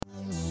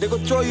They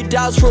gon' throw you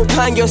down, throw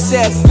hang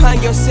yourself.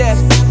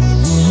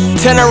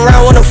 Turn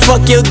around, wanna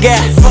fuck your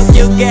guy.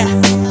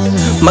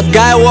 My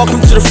guy, welcome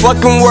to the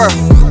fucking world.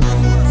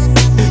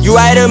 You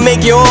either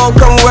make your own,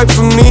 come work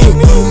for me.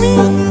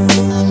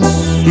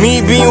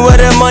 Me being where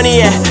the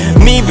money at.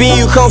 Me being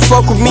you come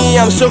fuck with me.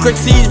 I'm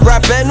Socrates,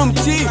 Brad Benham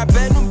T.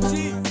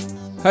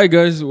 Hi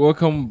guys,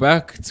 welcome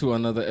back to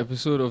another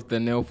episode of the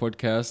Nell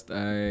Podcast.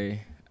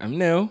 I'm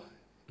Nell,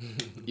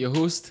 your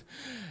host.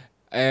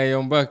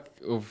 I'm back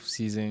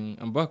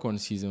on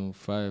season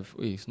 5.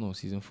 Wait, no,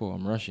 season 4.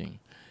 I'm rushing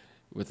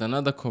with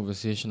another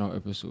conversational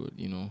episode.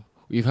 You know,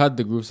 we've had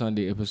the Group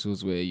Sunday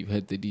episodes where you've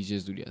had the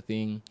DJs do their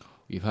thing.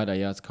 We've had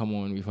Ayat come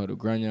on. We've had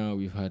Ogrania.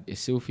 We've had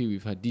Esilfi.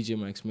 We've had DJ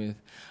Mike Smith.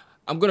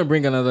 I'm gonna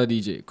bring another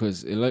DJ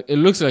because it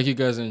looks like you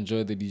guys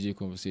enjoy the DJ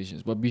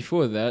conversations. But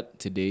before that,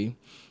 today,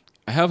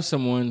 I have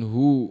someone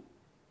who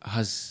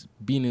has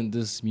been in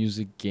this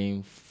music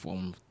game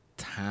from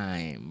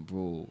time,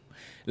 bro.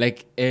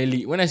 Like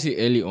early, when I say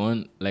early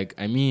on, like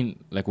I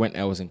mean like when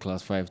I was in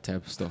class 5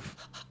 type stuff.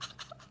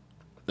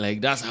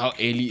 Like that's how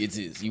early it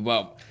is. You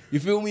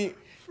feel me?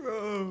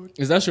 Bro.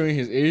 Is that showing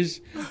his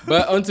age?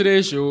 But on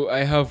today's show, I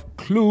have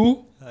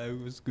Clue. I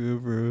was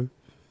good, bro.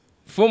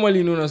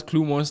 Formerly known as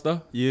Clue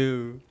Monster.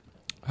 You.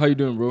 How you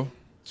doing, bro?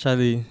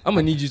 Charlie. I'm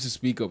gonna need you to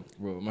speak up,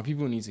 bro. My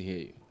people need to hear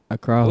you.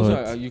 Accra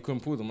Also, hot. you can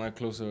pull the mic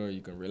closer.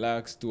 You can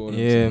relax. Do all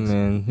Yeah, things.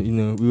 man. You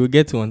know, we will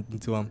get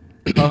to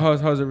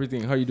How's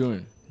everything? How you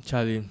doing?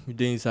 Charlie, we're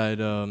doing inside.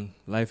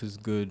 Life is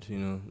good. You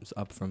know, it's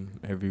up from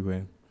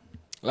everywhere.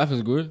 Life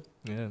is good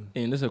Yeah.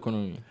 in this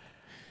economy.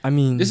 I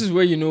mean, This is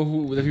where you know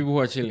who the people who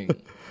are chilling,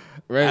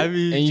 right? I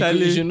mean, and you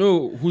Charlie, should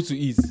know who to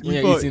eat when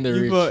you're eating the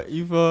rich.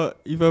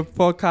 If a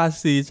podcast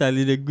say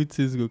Charlie, the good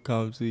things will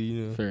come. So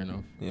you know. Fair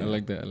enough. Yeah. I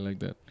like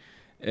that.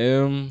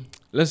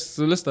 Let's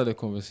start the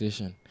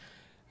conversation.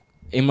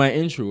 In my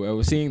intro, I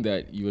was saying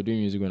that you were doing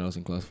music when I was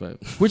in class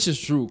 5, which is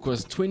true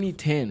because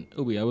 2010.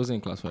 Oh wait, I wasn't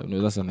in class 5.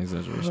 No, that's an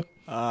exaggeration.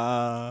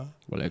 But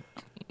like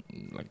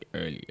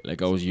early,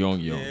 like I was young.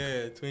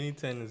 Yeah,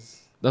 2010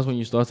 is. That's when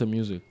you started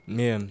music.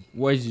 Yeah.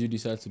 Why did you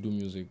decide to do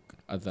music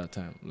at that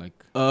time? Like,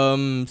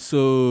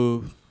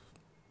 So,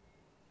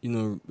 you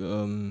know,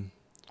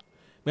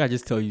 may I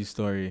just tell you a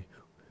story?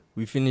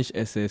 We finished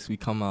SS, we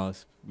come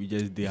out, we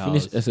just did house.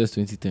 finished SS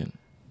 2010.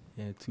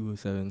 Yeah,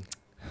 207.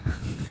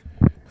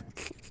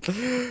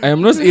 I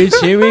am not age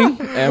shaming.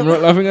 I am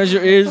not laughing at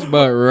your age,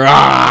 but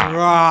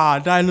rah,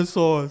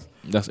 Dinosaurs.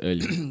 that's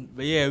early.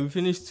 But yeah, we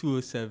finished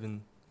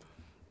 207.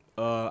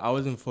 I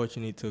wasn't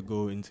fortunate to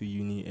go into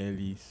uni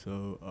early,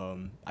 so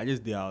I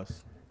just did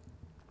house.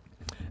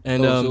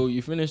 And so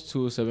you finished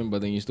 207,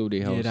 but then you still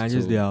did house. yeah, I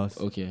just did house.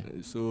 Okay.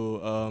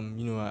 So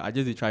you know, I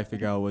just did try to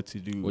figure out what to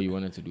do. What you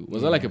wanted to do?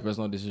 Was Yeah. that like a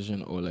personal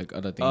decision or like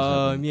other things?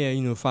 happened? Yeah,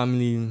 you know,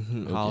 family,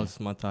 house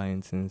matter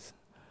and things.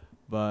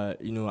 But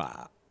you know,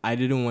 I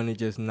didn't want to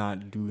just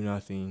not do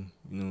nothing.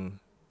 You know,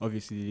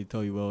 obviously they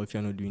tell you, well, if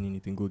you're not doing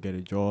anything, go get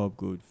a job,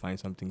 go find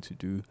something to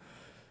do.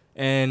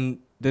 And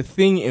the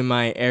thing in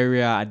my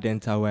area at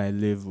Denta where I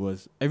live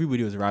was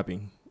everybody was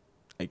rapping.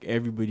 Like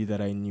everybody that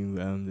I knew,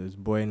 there was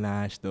Boy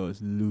Nash, there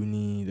was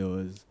Looney, there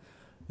was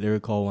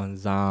Lyrical One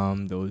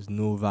Zam, there was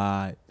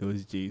Nova, there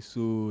was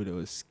Jesu, there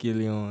was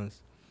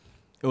Skillions.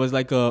 It was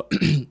like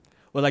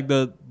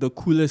the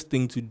coolest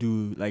thing to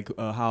do, like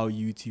how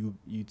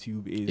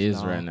YouTube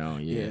is now. right now.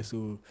 Yeah.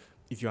 So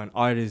if you're an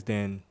artist,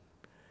 then,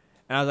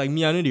 and I was like,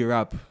 me, I know the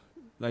rap.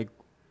 Like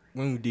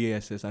when we did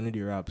SS, I know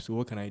the rap. So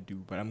what can I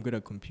do? But I'm good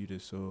at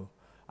computers, so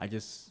I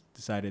just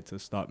decided to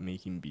start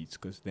making beats.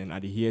 Because then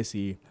at the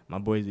hearsay, my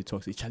boys they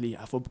talk say, Charlie,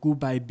 I for go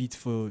buy beats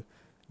for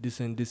this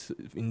and this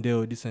in there,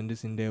 or this and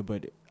this in there,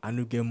 but I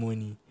don't get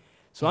money.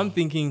 So I'm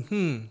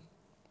thinking,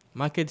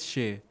 market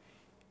share.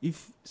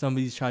 If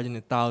somebody's charging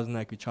 1,000,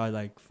 I could charge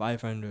like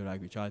 500, I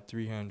could charge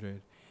 300,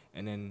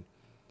 and then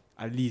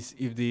at least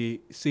if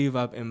they save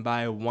up and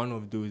buy one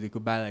of those, they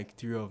could buy like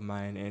 3 of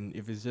mine. And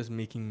if it's just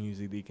making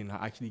music, they can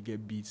actually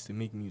get beats to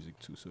make music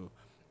too. So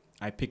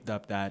I picked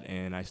up that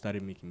and I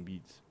started making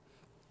beats.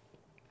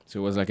 So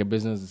it was like a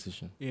business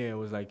decision. Yeah, it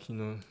was like, you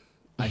know,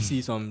 I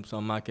see some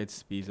market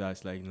space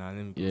that's like, nah, let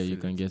me go Yeah, you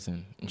fill can it. get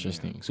in.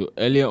 Interesting. So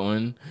earlier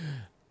on,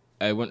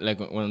 I went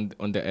like on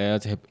the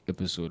Ayaz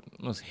episode.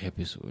 Not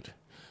episode.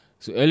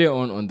 So earlier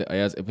on the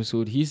Ayaz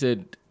episode, he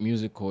said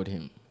music called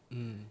him.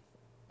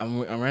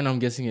 I'm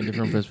guessing a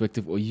different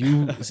perspective. Or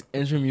you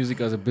entering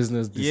music as a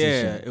business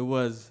decision? Yeah, it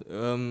was.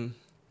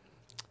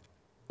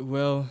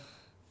 Well,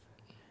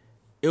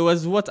 it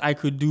was what I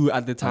could do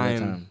at the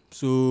time.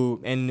 So,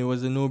 and it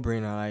was a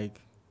no-brainer.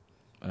 Like,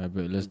 I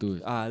bet. Let's do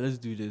it. let's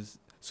do this.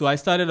 So I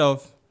started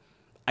off.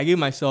 I gave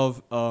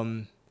myself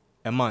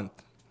a month.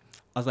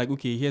 I was like,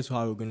 okay, here's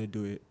how we're gonna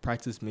do it.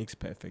 Practice makes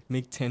perfect.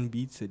 Make 10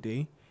 beats a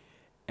day,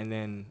 and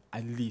then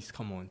at least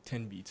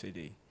 10 beats a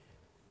day.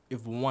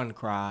 If one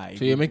cry.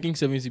 So you're making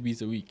 70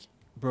 beats a week,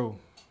 bro.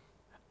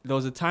 There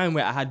was a time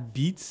where I had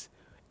beats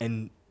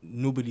and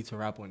nobody to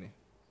rap on it.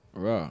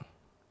 Raw.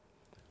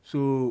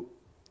 So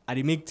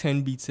I'd make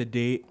 10 beats a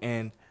day,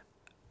 and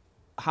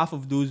half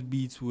of those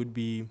beats would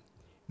be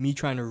me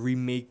trying to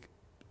remake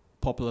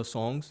popular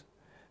songs,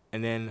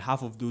 and then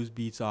half of those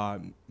beats are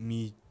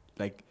me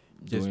like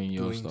just Doing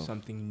your doing stuff.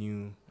 something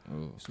new.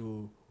 Oh.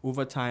 So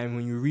over time,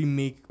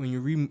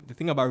 the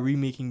thing about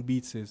remaking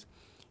beats is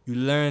you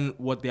learn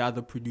what the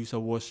other producer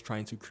was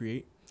trying to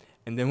create,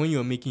 and then when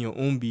you're making your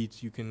own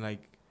beats, you can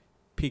like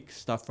pick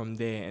stuff from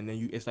there, and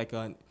then it's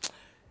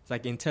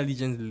like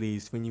intelligence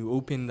laced. When you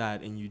open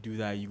that and you do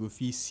that, you go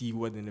see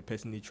what then the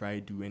person they try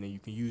to do, and then you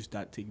can use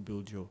that to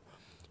build your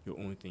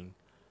own thing.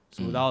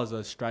 So that was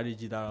a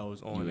strategy that I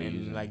was on, were and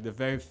using. like the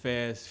very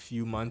first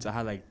few months, I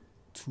had like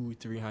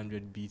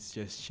 200-300 beats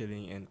just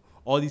chilling, and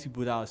all these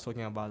people that I was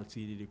talking about,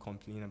 they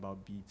complain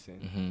about beats,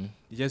 and Mm-hmm.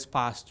 they just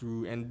passed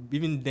through. And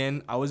even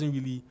then, I wasn't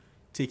really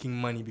taking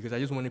money because I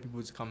just wanted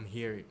people to come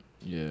hear it.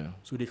 Yeah.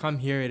 So they come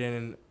hear it,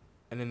 and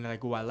then they're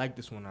like, oh, I like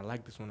this one, I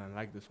like this one, I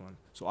like this one.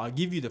 So I'll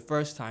give you the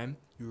first time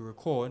you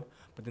record,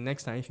 but the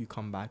next time if you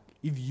come back,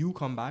 If you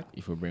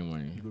bring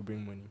money. you will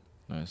bring money.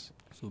 Nice.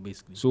 So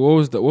basically. So what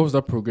was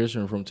that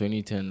progression from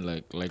 2010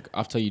 like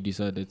after you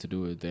decided to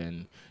do it,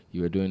 then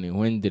you were doing it?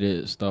 When did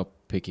it stop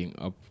picking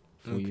up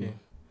for you?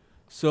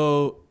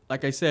 So,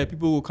 like I said,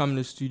 people will come in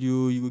the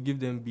studio, you will give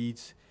them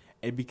beats.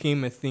 It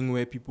became a thing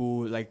where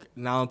people, like,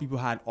 now people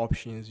had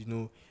options, you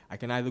know. I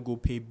can either go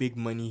pay big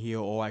money here,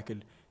 or I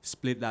could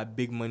split that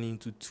big money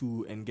into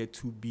two and get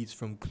 2 beats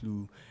from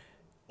Clue.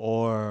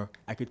 Or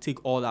I could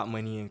take all that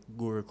money and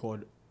go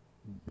record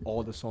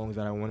all the songs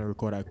that I want to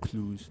record at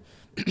Clues.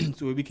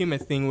 So it became a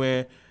thing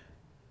where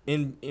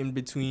in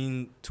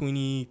between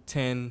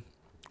 2010,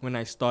 when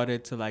I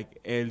started, to like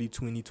early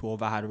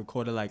 2012, I had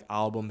recorded like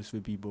albums for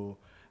people.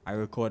 I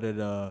recorded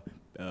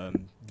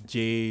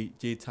J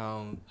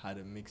Town had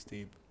a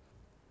mixtape.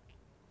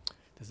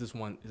 There's this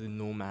one, is it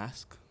No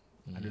Mask?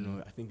 I don't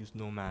know, I think it's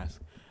No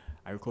Mask.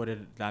 I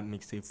recorded that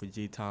mixtape for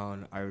J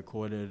Town. I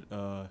recorded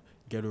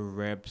Ghetto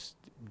Reps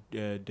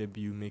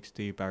debut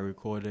mixtape. I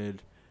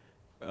recorded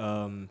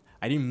I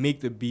didn't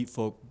make the beat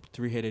for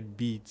Three-Headed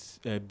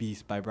Beast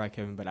by Brad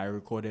Kevin, but I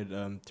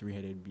recorded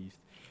Three-Headed Beast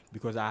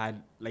because I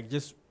had like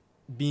just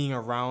being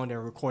around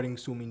and recording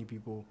so many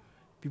people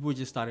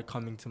just started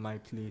coming to my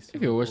place.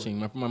 If you're watching,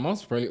 my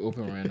mouth's probably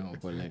open right now,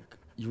 but like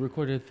you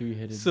recorded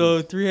Three-Headed So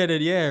Beast.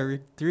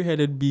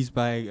 Three-Headed Beast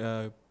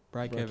by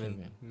Brad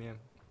Kevin. Yeah.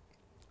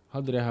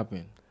 How did that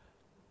happen?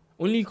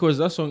 Only because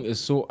that song is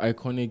so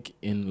iconic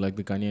in like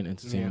the Ghanaian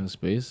entertainment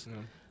space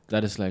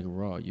that it's like,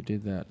 raw, you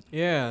did that.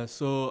 Yeah,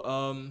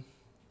 so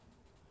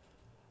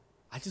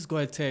I just got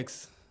a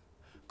text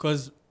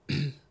because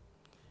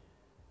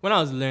when I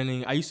was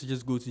learning, I used to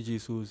just go to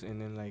Jesus and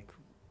then like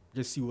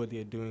just see what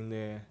they're doing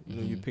there. You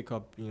know, you pick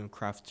up, you know,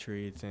 craft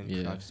trades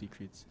and craft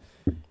secrets.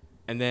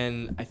 And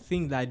then I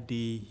think that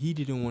day he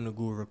didn't want to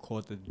go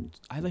record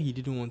either he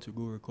didn't want to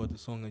go record the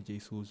song at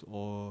Jesus,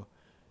 or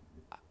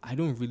I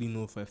don't really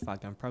know for a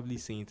fact. I'm probably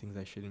saying things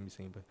I shouldn't be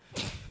saying, but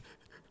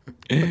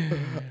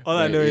all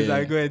I know is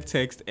I go and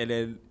text, and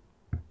then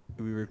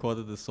we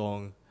recorded the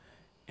song,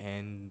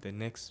 and the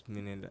next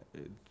minute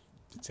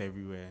it's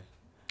everywhere.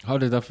 How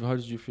did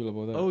you feel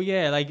about that? Oh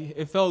yeah, like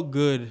it felt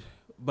good,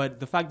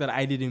 but the fact that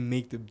I didn't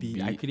make the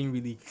beat. I couldn't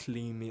really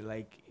claim it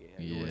like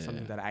it was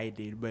something that I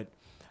did, but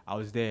I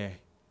was there.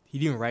 He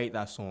didn't write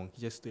that song.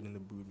 He just stood in the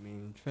booth,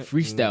 man.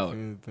 Freestyle.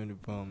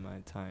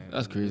 Time.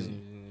 That's crazy.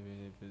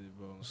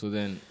 So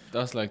then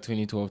that's like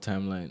 2012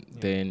 timeline. Yeah.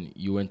 Then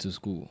you went to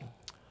school.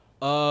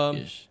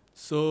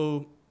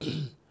 So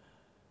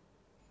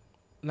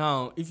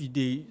now if you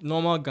did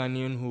normal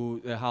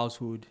Ghanaian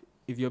household,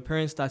 if your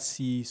parents start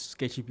see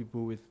sketchy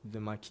people with the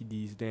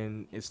kiddies,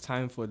 then it's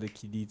time for the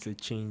kiddie to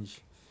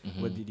change.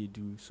 What did they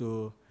do?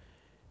 So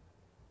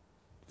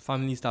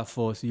family start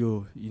force,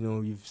 you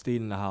know, you've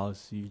stayed in the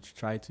house, you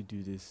tried to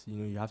do this, you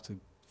know, you have to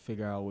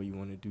figure out what you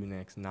want to do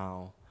next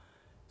now.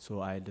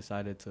 So I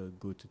decided to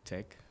go to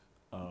tech.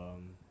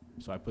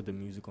 So I put the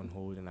music on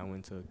hold and I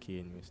went to K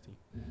University.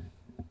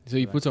 So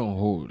you put it on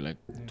hold, like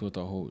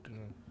total hold.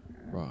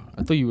 Yeah. Wow.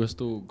 I thought you were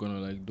still gonna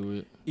like do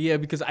it. Yeah,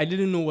 because I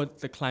didn't know what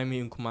the climate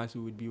in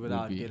Kumasi would be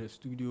without get a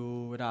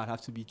studio, without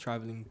have to be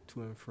traveling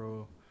to and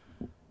fro.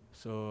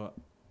 So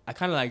I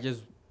kind of like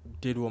just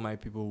did what my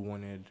people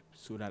wanted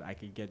so that I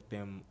could get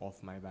them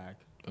off my back.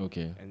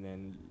 Okay. And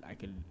then I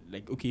could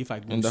like, okay, if I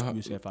go to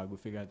school, if I go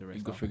figure out the rest.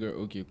 You go figure.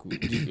 Okay, cool.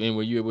 And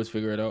were you able to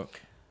figure it out?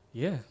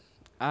 Yeah.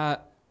 I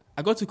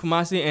got to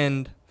Kumasi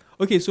and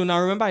okay. So now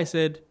remember I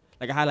said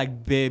like I had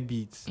like bare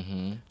beats.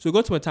 So it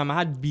got to a time I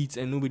had beats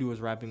and nobody was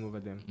rapping over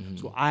them.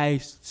 So I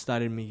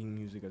started making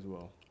music as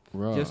well.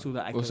 Right. Just so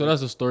that I could. So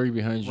that's the story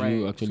behind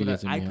you actually so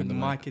that I could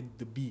market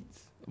the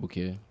beats.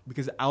 Okay.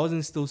 Because I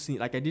wasn't still seeing,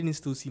 like I didn't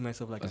still see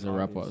myself like as a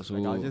rapper. So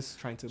like I was just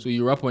trying to. So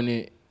you rap on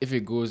it. If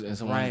it goes and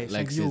someone likes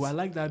like, yo, I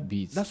like that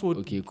beats. That's what.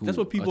 Okay, cool. That's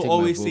what people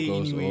always say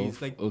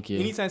anyways. Like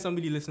anytime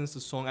somebody listens to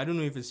a song, I don't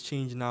know if it's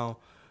changed now,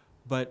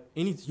 but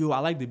I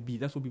like the beat.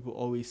 That's what people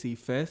always say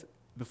first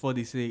before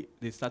they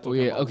start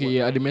talking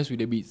about I mess with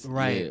the beats.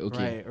 Right. Yeah,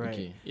 okay. Right.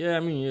 Okay. Yeah, I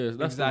mean,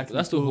 that's exactly.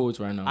 That's the holds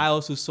right now. I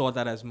also saw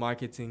that as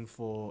marketing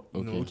for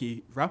you know,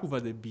 rap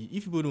over the beat.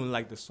 If people don't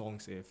like the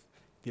songs, if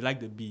they like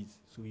the beats,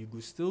 so you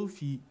could still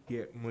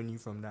get money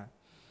from that.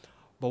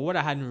 But what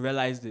I hadn't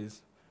realized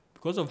is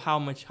because of how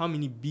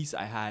many beats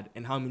I had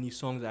and how many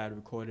songs I had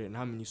recorded and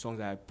how many songs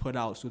I had put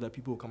out so that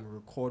people would come and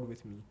record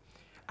with me,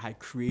 I had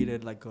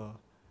created like a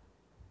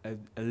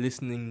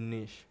listening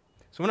niche.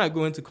 So when I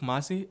go into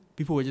Kumasi,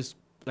 people were just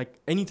like,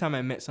 anytime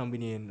I met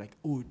somebody and like,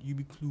 oh, you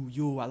be Clue,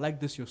 yo, I like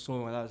this your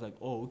song, and I was like,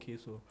 oh, okay,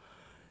 so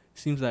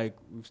seems like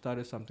we've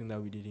started something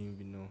that we didn't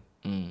even know.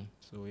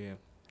 So yeah.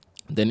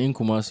 Then in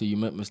Kumasi, you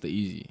met Mr.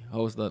 Easy.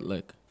 How was that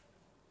like?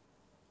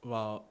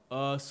 Wow.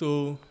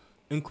 So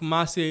in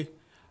Kumasi,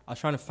 I was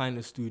trying to find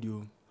a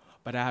studio,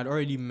 but I had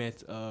already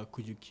met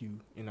Kuju Q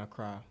in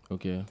Accra,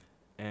 Okay.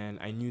 and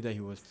I knew that he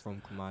was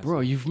from Kumasi.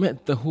 Bro, you've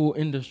met the whole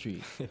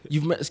industry.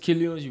 You've met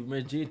Skillions, you've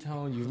met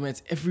J-Town, you've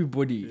met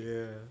everybody.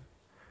 Yeah.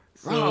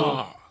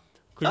 Rah.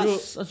 So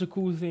That's such a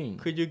cool thing.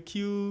 Kuju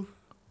Q.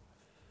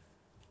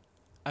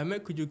 I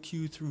met Kuju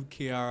Q through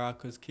Kiara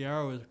because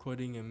Kiara was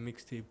recording a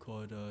mixtape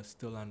called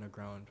Still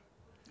Underground.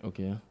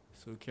 Okay.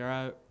 So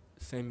Kiara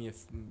sent me a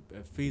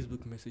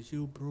Facebook message.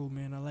 Yo, bro,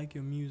 man, I like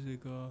your music.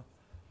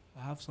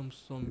 I have some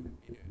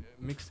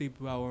mixtape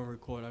I want to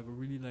record. I would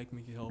really like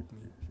make you help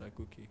me. It's like,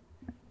 okay.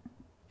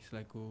 He's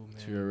like, oh, man.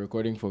 So you're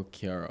recording for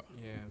Kiara.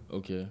 Yeah.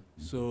 Okay.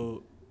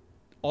 So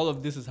all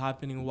of this is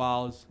happening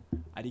whilst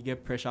I did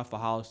get pressure for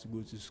house to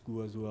go to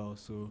school as well.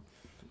 So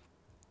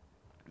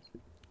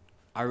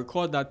I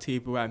record that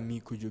tape where I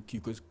meet Kujo Q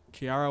because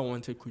Kiara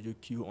wanted Kujo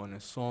Q on a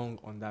song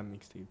on that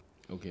mixtape.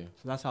 Okay.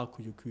 So that's how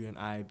Kujo Q and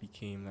I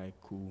became like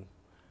cool.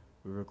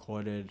 We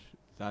recorded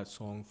that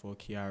song for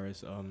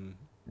Kiara's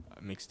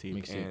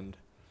mixtape. And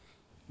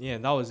yeah,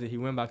 that was it. He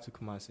went back to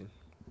Kumasi.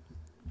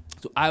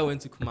 So I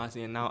went to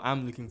Kumasi and now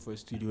I'm looking for a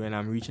studio and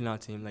I'm reaching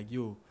out to him like,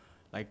 yo,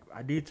 like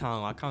I did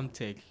town, I can't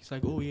take. He's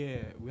like, oh yeah,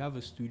 we have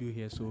a studio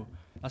here. So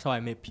that's how I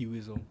met P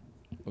Weasel.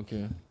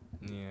 Okay.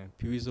 Yeah,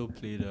 P Weasel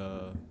played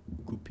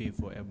Coupe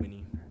for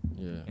Ebony.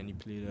 Yeah. And he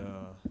played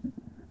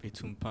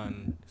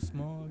Betumpan,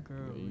 Small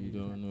Girl. You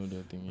don't know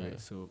that thing, yeah. Right,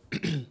 so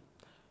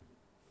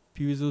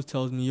P Weasel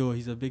tells me, yo,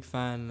 he's a big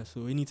fan.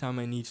 So anytime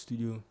I need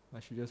studio, I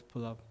should just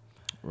pull up.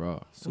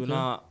 Raw. So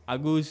now I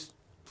goes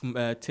from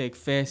Tech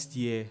first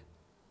year.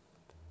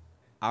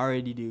 I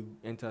already did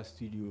enter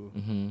studio.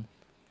 Mm-hmm.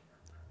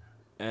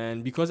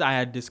 And because I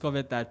had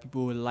discovered that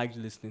people liked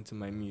listening to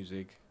my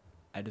music,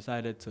 I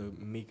decided to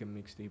make a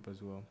mixtape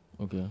as well.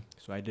 Okay.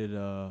 So I did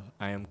I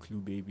Am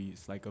Clue Baby.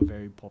 It's like a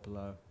very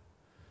popular.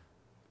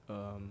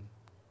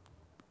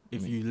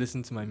 If you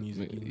listen to my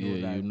music,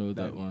 you know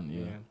that one.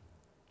 Yeah.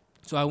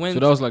 So I went. So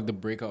that was like the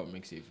breakout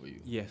mixtape for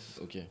you. Yes.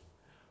 Okay.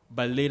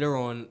 But later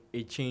on,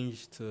 it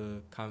changed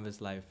to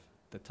Canvas Life.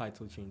 The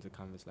title changed to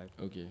Canvas Life.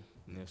 Okay.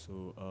 Yeah.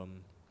 So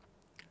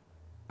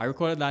I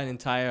recorded that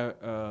entire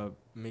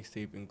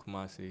mixtape in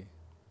Kumasi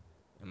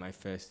in my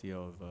first year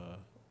of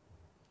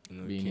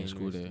being in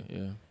school there.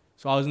 Yeah.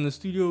 So I was in the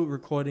studio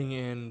recording,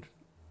 and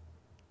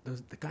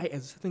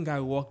a certain guy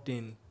walked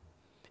in,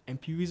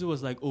 and P Weasel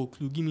was like, "Oh,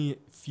 Clue, give me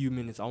a few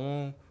minutes. I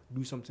want to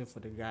do something for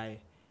the guy.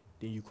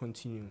 Then you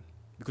continue."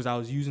 Because I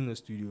was using the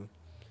studio,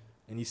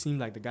 and he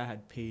seemed like the guy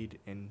had paid,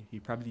 and he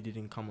probably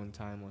didn't come on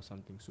time or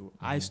something. So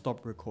I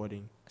stopped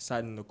recording. I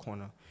sat in the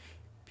corner.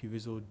 P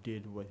Weasel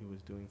did what he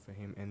was doing for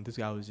him, and this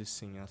guy was just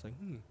singing. I was like,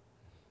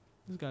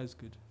 this guy's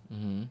good.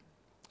 Mm-hmm.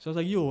 So I was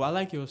like, yo, I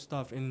like your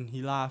stuff. And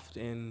he laughed,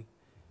 and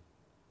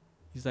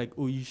he's like,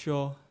 oh, you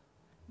sure?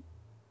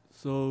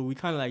 So we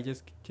kind of like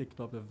just kicked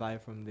up a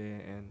vibe from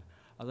there, and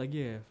I was like,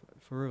 yeah,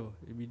 for real,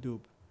 it'd be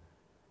dope.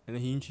 And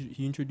then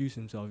he introduced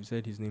himself. He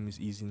said his name is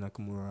Easy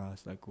Nakamura. I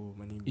was like, oh,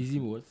 my name is Easy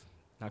what?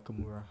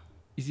 Nakamura.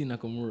 Easy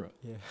Nakamura.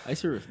 Yeah. Are you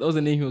serious? That was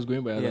the name he was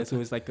going by. Yeah, so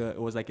it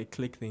was like a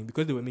clique thing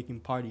because they were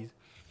making parties.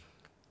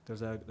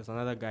 There's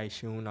another guy,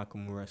 Shion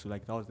Nakamura. So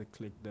like that was the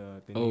clique.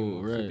 The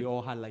name. Right. So they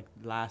all had like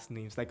last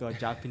names, like a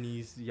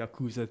Japanese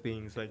yakuza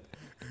things. Like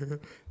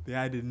they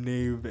had a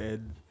name,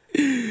 and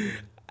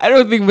I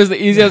don't think Mr.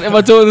 Easy has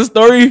ever told the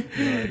story.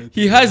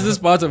 He has this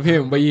part of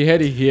him, but you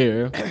heard it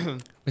here.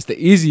 Mr.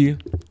 Easy,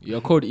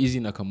 you're called Easy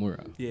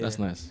Nakamura. Yeah. That's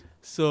nice.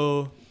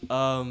 So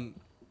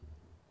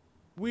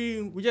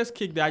we just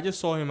kicked it. I just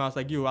saw him. I was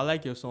like, yo, I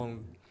like your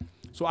song.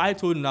 So I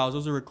told him that I was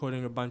also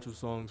recording a bunch of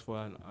songs for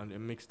a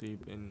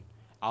mixtape, and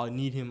I'll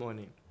need him on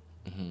it.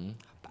 Mm-hmm.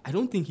 But I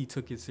don't think he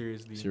took it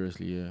seriously.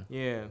 Seriously, yeah.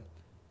 Yeah.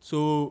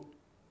 So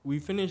we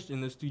finished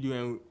in the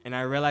studio, and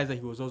I realized that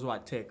he was also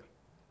at Tech.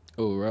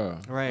 Oh, wow.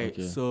 Right.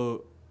 Okay.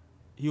 So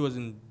he was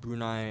in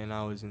Brunei, and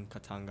I was in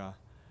Katanga.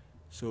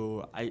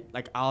 So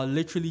I'll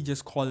literally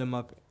just call him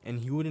up, and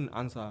he wouldn't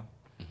answer.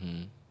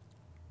 Mm-hmm.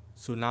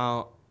 So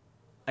now,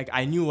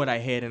 I knew what I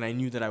had, and I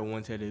knew that I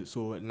wanted it.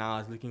 So now I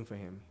was looking for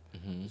him.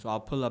 Mm-hmm. So I'll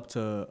pull up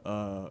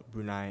to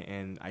Brunei,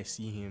 and I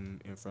see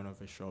him in front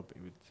of a shop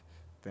with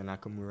the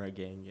Nakamura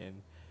gang,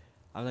 and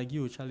I'm like,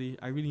 yo, Charlie,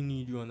 I really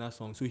need you on that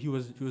song. So he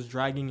was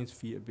dragging his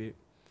feet a bit,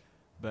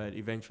 but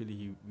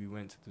eventually we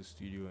went to the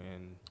studio,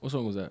 and What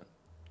song was that?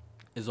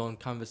 it's on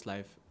Canvas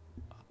Life.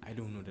 I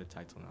don't know the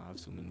title now. I have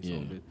so many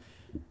songs, but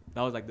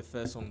that was like the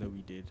first song that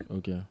we did.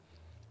 Okay.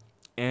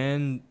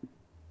 And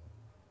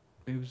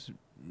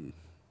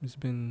it's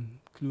been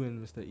Clue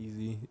and Mr.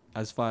 Easy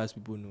as far as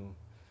people know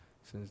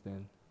since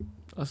then.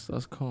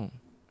 That's calm.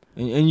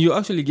 And you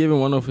actually gave him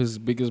one of his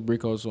biggest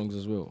breakout songs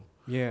as well,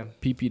 Yeah.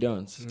 PP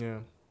Dance. Yeah.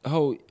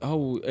 How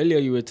earlier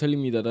you were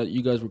telling me that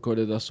you guys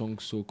recorded that song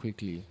so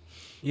quickly.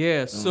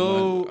 Yeah.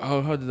 So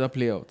How did that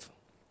play out?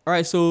 all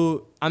right.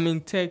 So I'm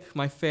in tech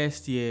my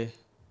first year.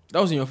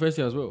 That was in your first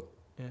year as well.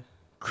 Yeah.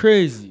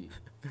 Crazy.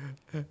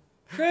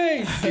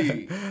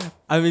 Crazy.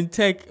 I'm in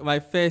tech my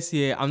first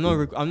year. I'm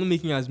not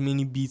making as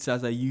many beats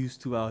as I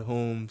used to at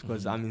home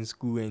because I'm in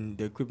school and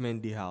the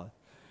equipment they have.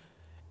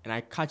 And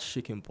I catch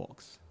chicken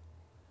pox.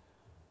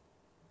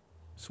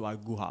 So I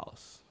go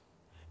house.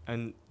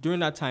 And during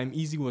that time,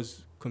 Easy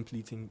was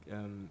completing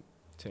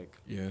tech.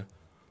 Yeah.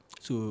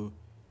 So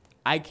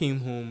I came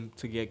home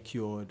to get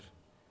cured.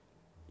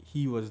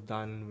 He was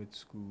done with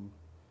school.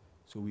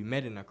 So we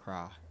met in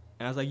Accra.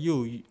 And I was like,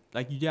 yo, you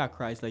did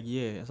Accra? He's like,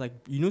 yeah. I was like,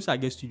 you know, so I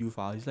get studio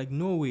files. He's like,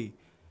 no way.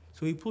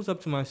 So he pulls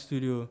up to my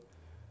studio.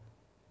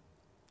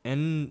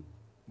 And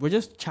we're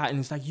just chatting.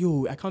 It's like,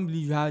 yo, I can't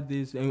believe you had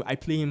this. And I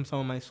play him some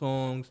of my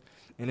songs.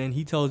 And then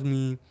he tells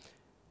me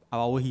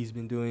about what he's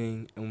been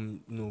doing and,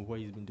 you know, what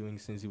he's been doing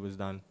since he was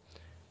done.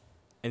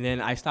 And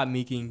then I start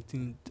making,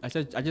 I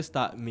just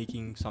start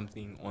making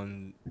something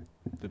on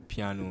the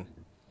piano.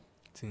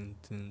 And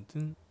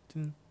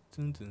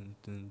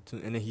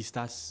then he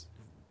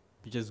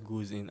just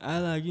goes in. I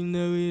like you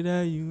know way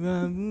that you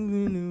are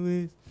moving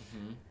away.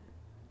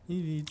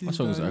 That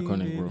song is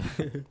iconic, bro.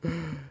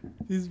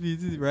 This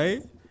beat is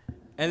right.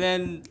 And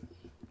then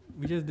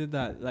we just did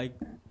that like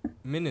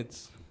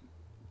minutes.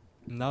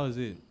 And that was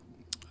it.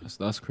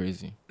 That's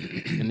crazy.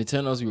 And it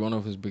turned out to be one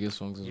of his biggest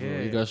songs as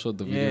well. You guys shot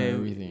the video and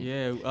everything.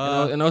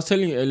 Yeah. And I was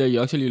telling you earlier,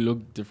 you actually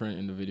look different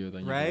in the video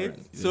than you right.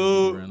 do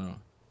So right now.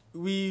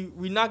 we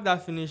knocked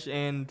that finish,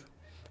 and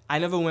I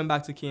never went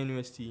back to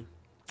KNUST.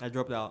 I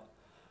dropped out.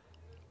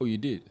 Oh, you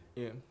did?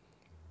 Yeah.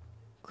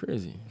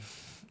 Crazy.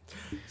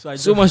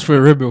 So much for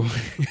a rebel.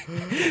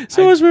 Much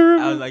for a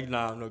rebel. I was like,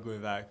 nah, I'm not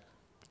going back.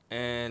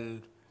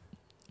 And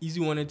Easy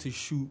wanted to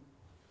shoot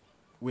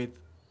with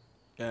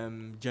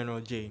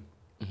General J.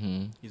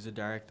 Mm-hmm. He's a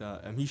director.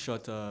 He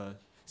shot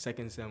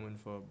Second Sermon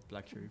for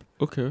Black Cherry.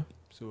 Okay.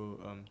 So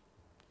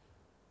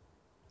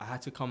I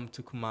had to come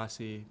to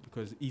Kumasi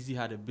because Easy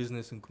had a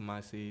business in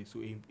Kumasi. So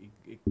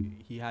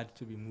he had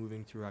to be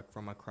moving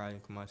from Accra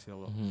and Kumasi a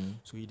lot. Mm-hmm.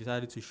 So he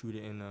decided to shoot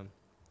it in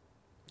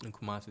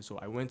Kumasi. So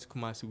I went to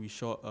Kumasi. We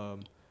shot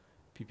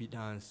PP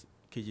Dance,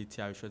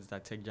 KJTI. We shot it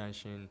at Tech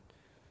Junction.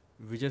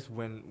 We just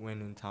went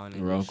in town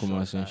and around just shot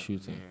Kumasi and that.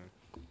 shooting.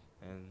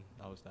 Yeah. And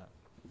that was that.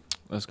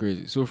 That's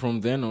crazy. So from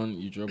then on,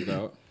 you dropped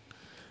out.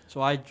 So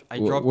I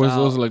dropped What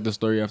out. was like the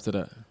story after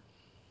that?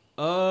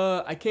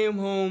 I came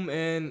home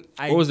and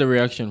What was the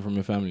reaction from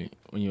your family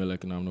when you were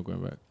like, no, I'm not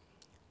going back?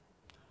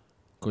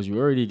 Because you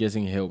were already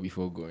getting help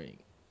before going.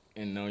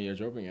 And now you're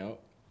dropping out.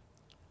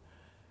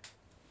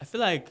 I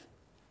feel like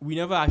we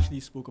never actually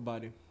spoke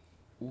about it.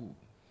 Ooh,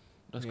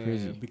 that's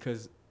crazy.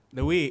 Because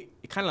the way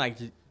it kind of like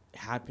just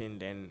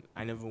happened and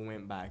I never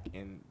went back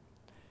and...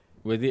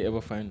 Were they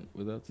ever fine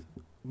with that?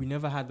 We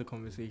never had the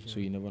conversation. So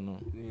you never know.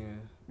 Yeah.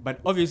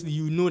 But obviously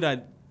you know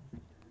that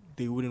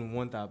they wouldn't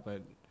want that,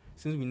 but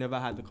since we never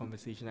had the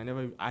conversation, I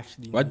never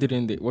actually... Why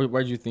didn't they?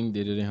 Why do you think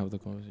they didn't have the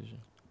conversation?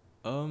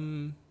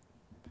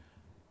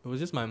 It was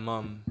just my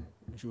mom.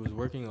 She was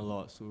working a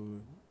lot, so...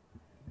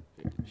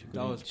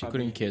 She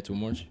couldn't care too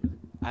much.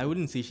 I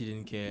wouldn't say she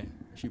didn't care.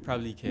 She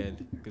probably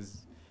cared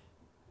because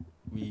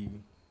we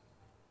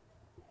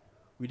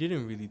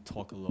didn't really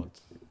talk a lot.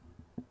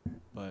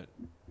 But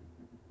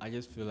I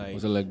just feel like...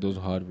 Was it like those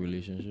hard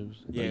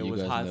relationships? Yeah, that it you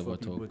was guys hard never for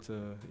people talked?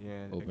 to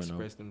open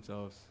express up.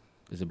 themselves.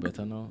 Is it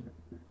better now?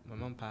 My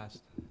mom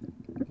passed.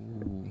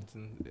 Ooh.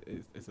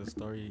 It's a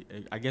story.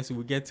 I guess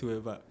we'll get to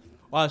it, but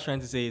what I was trying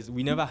to say is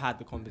we never had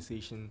the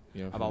conversation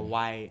about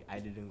why I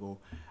didn't go.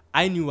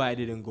 I knew why I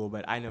didn't go,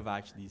 but I never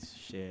actually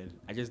shared.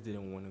 I just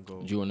didn't want to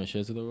go. Do you want to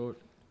share to the road?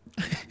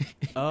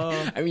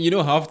 I mean, you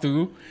don't have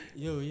to.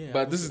 Yeah.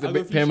 But this is the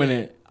bit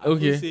permanent.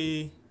 Okay.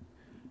 Say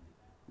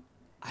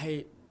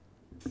I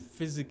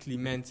physically,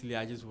 mentally,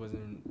 I just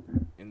wasn't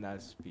in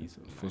that space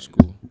of For mind.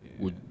 school.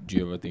 Yeah. Do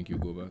you ever think you'll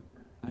go back?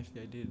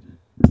 Actually, I did.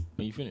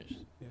 When you finished?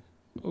 Yeah.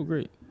 Oh,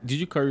 great. Did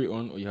you carry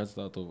on or you had to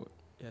start over?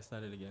 Yeah, I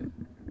started again.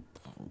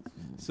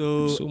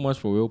 So much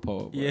for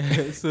willpower. Bro.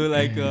 yeah, so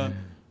like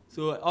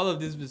so all of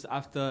this was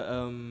after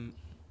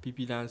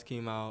PP Dance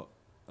came out.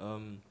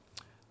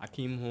 I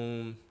came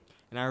home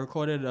and I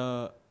recorded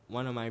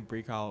one of my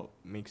breakout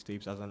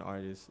mixtapes as an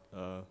artist.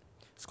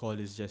 It's called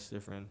It's Just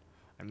Different.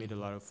 I made a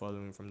lot of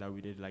following from that.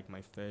 We did like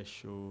my first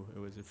show. It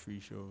was a free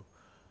show.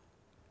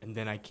 And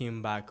then I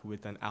came back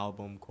with an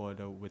album called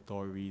With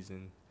All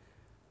Reason.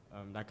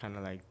 That kind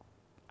of like,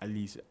 at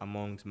least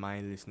amongst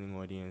my listening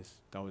audience,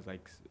 that was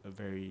like a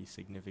very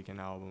significant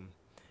album.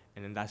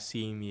 And then that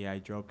same year I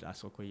dropped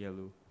Asoko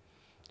Yellow,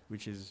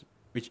 which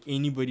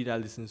anybody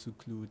that listens to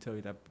Clue will tell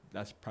you that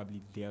that's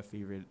probably their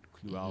favorite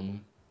Clue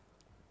album.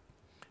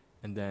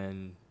 And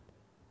then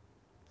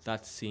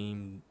that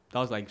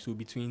was like, so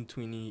between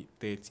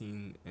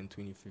 2013 and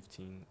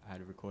 2015, I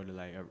had recorded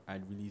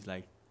I'd released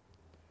like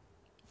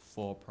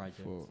 4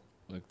 projects.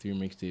 like 3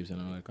 mixtapes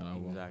and like an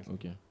album. Exactly.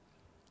 Okay.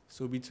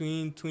 So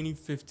between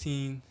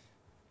 2015,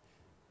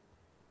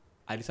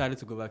 I decided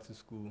to go back to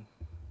school,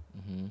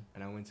 Mm-hmm.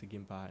 and I went to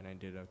Gimpa and I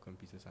did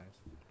computer science.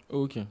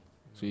 Oh, okay.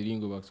 So you didn't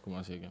go back to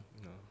Kumasi again?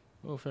 No.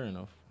 Oh, fair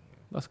enough. Yeah.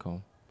 That's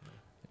calm.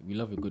 We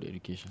love a good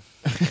education.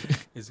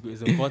 It's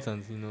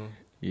important,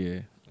 Yeah.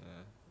 It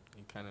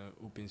kind of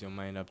opens your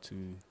mind up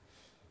to,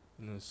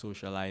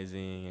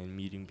 socializing and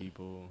meeting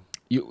people.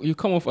 You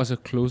come off as a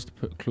closed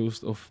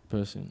off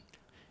person.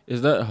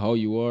 Is that how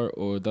you are,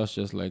 or that's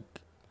just like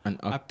an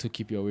act to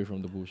keep you away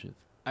from the bullshit?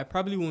 I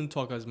probably won't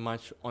talk as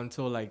much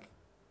until like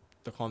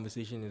the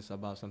conversation is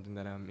about something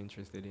that I'm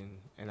interested in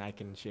and I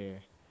can share.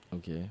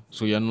 Okay.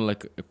 So you're not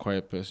like a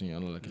quiet person. You're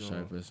not like a shy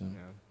No, person.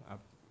 Yeah,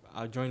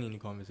 I'll join any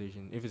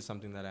conversation if it's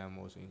something that I'm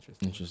also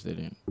Interested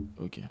in.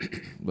 Okay.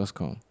 That's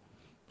calm.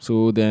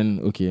 So then,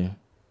 okay,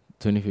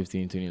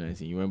 2015,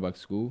 2019, you went back to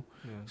school.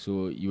 Yeah.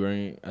 So you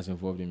weren't as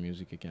involved in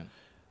music again.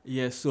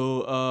 Yeah.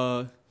 So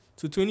around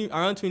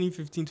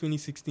 2015,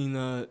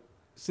 2016,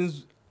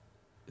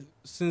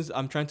 since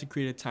I'm trying to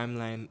create a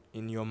timeline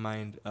in your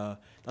mind,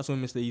 that's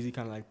when Mr. Easy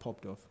kind of like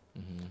popped off.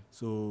 Mm-hmm.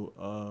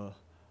 So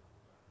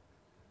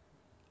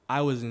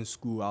I was in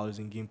school. I was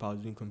in Gimpa. I was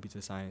doing computer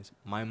science.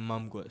 My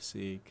mom got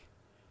sick.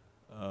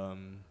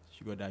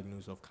 She got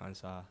diagnosed of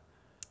cancer.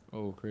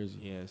 Oh, crazy.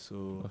 Yeah.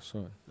 So That's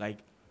sad. like,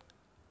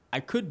 I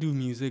could do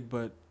music,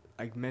 but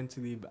like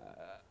mentally,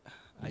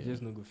 I Yeah.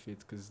 just not good fit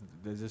because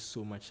there's just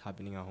so much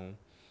happening at home.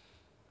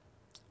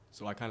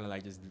 So I kind of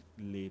like just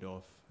laid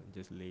off,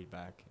 just laid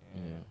back,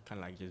 and Yeah. kind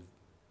of like just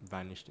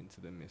vanished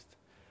into the mist.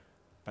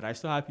 But I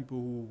still had people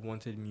who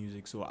wanted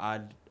music, so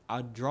I'd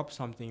drop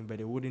something, but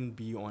it wouldn't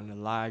be on a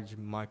large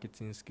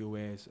marketing scale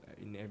where it's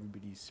in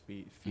everybody's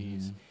face.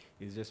 Mhm.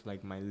 It's just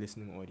like my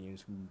listening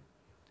audience,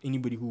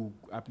 anybody who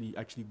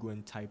actually go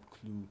and type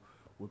Clue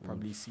would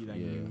probably see that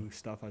yeah. new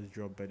stuff has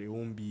dropped, but it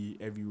won't be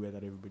everywhere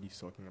that everybody's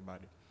talking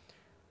about it.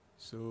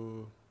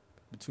 So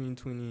between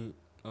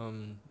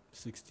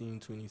 2016,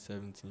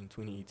 2017,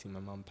 2018, my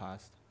mom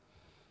passed,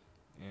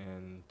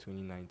 and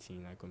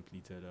 2019 I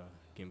completed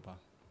Gimpa.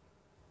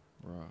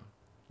 Wow,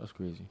 that's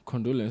crazy.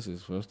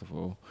 Condolences, first of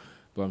all,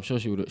 but I'm sure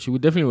she would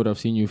definitely would have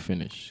seen you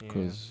finish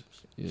because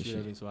She would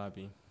have been so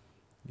happy.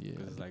 yeah,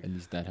 'Cause, like- at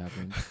least that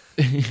happened.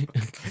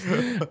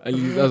 At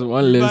least that's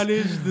one less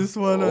Managed this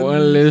one.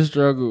 one less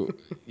struggle.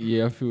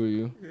 Yeah, I feel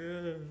you.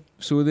 Yeah.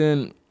 So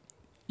then,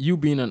 you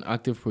being an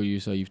active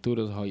producer, you've told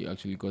us how you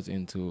actually got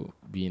into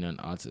being an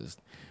artist,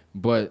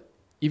 but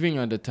even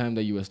at the time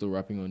that you were still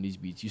rapping on these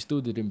beats, you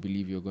still didn't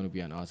believe you were going to be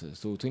an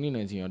artist. So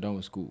 2019, you're done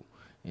with school,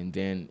 and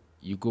then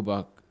you go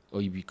back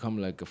or you become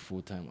like a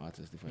full-time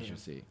artist, if I should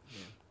say. Yeah.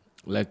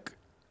 Like,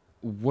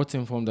 what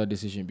informed that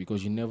decision?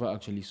 Because you never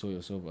actually saw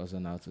yourself as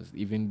an artist,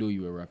 even though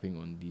you were rapping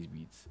on these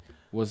beats.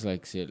 What's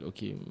like said,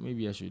 okay,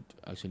 maybe I should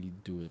actually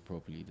do it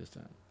properly this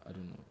time. I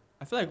don't know.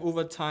 I feel like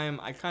over time,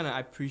 I kind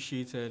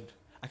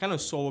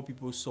of saw what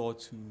people saw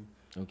too.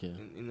 Okay.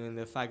 In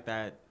the fact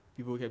that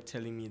people kept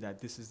telling me that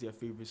this is their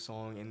favorite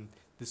song and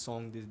this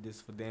song did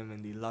this for them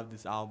and they love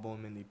this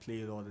album and they play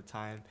it all the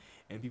time,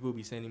 and people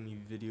be sending me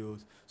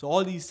videos. So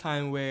all these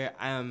time where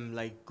I am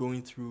like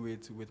going through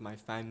it with my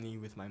family,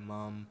 with my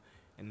mom,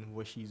 and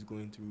what she's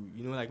going through,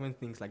 like when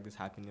things like this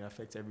happen, it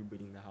affects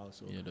everybody in the house.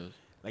 So Yeah, it does.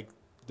 like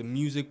the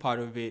music part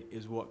of it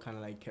is what kind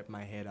of like kept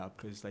my head up,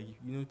 because like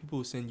people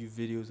will send you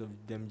videos of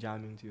them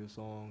jamming to your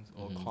songs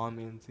or Mhm.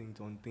 commenting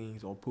on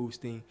things or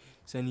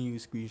sending you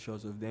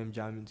screenshots of them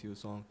jamming to your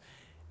song,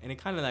 and it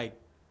kind of like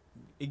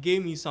it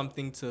gave me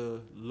something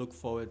to look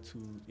forward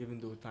to, even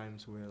though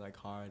times were like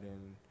hard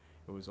and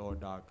it was all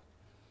dark.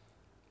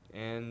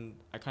 And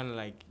I kind of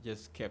like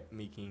just kept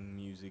making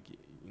music,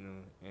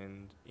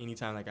 and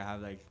anytime like I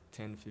have like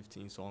 10,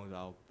 15 songs,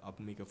 I'll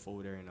make a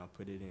folder and I'll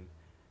put it in.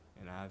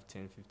 And I have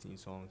 10, 15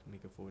 songs,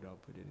 make a folder, I'll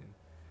put it in.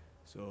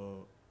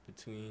 So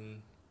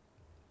between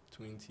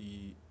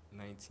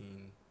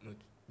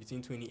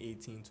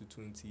 2018 to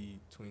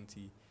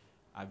 2020,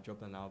 I've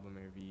dropped an album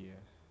every year.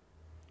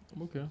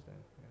 Okay. So,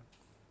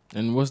 yeah.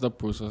 And what's that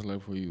process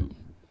like for you?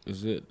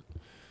 Is it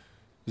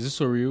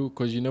surreal?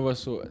 Because you never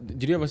saw...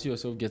 Did you ever see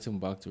yourself getting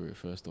back to it,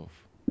 first off?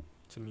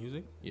 To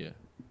music? Yeah.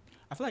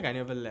 I feel like I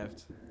never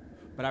left.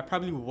 But I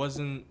probably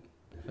wasn't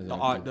As the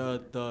active.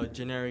 art, the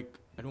generic...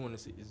 I don't want to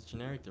say... Is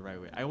generic the right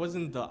way? I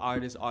wasn't the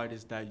artist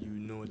that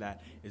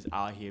that is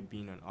out here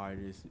being an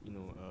artist,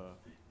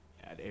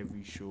 at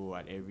every show,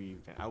 at every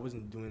event. I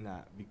wasn't doing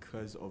that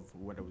because of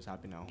what was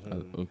happening at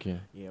home. Okay.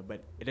 Yeah,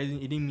 but it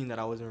didn't mean that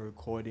I wasn't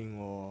recording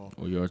or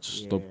Or you had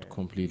stopped Yeah.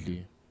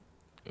 completely.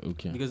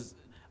 Okay. because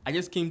I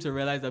just came to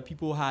realize that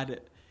people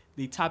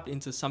they tapped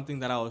into something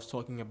that I was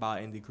talking about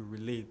and they could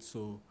relate.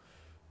 So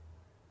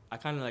I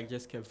kind of like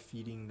just kept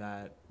feeding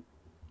that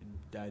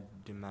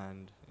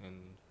demand, and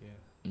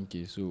yeah.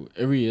 Okay, so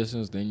every year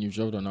since then, you've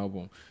dropped an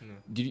album.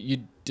 Yeah.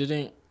 You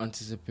didn't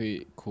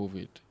anticipate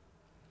COVID.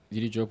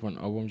 Did you drop an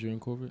album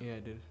during COVID? Yeah, I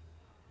did.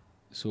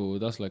 So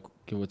that's like,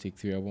 give or take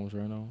 3 albums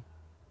right now?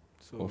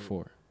 So Or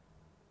 4?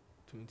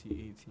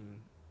 2018,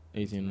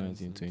 18,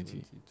 19,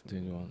 20,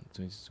 21,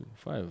 22.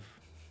 5.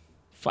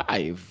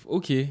 5.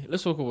 Okay,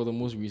 let's talk about the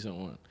most recent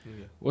one.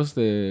 Yeah. What's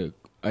the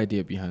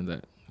idea behind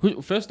that?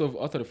 First off,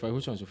 out of the 5,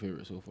 which one's your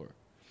favorite so far?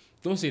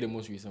 Don't say the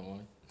most recent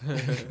one. No,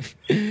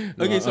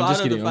 Okay, so I'm out just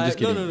of kidding. the 5, I'm just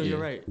kidding. no, yeah. you're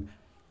right.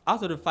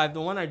 Out of the 5,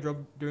 the one I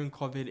dropped during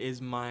COVID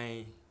is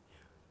my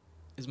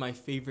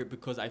favorite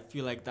because I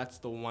feel like that's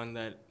the one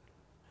that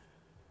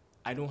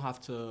I don't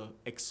have to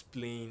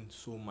explain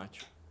so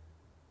much.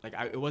 Like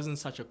it wasn't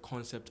such a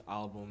concept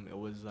album. It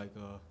was like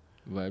a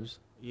Vibes.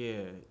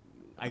 yeah.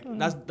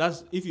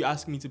 That's if you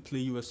ask me to play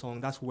you a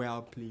song, that's where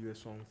I'll play you a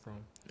song from.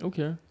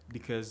 Okay.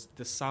 Because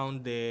the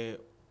sound there,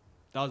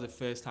 that was the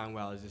first time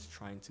where I was just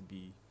trying to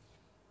be,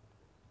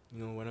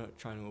 we're not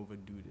trying to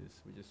overdo this.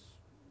 We're just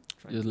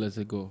trying Just to, let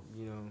it go.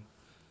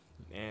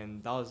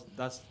 and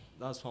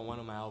that's one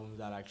of my albums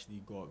that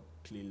actually got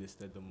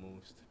playlisted the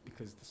most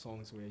because the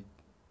songs were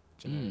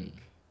generic.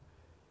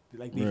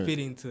 Like they Right. fit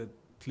into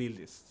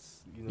playlists,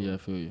 Yeah, I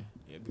feel you.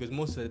 Yeah, because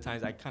most of the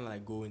times I kind of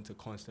like go into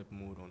concept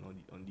mode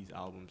on these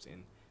albums,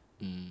 and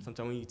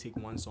sometimes when you take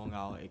one song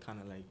out, it kind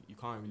of like you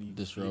can't really feel it,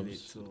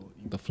 Disrupts so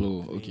you the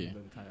flow. play Okay. the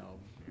entire album.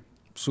 Yeah.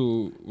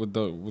 So with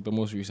the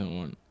most recent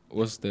one,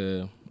 what's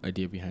the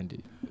idea behind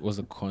it? What's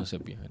the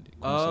concept behind it?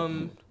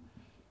 Concept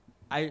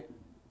mode.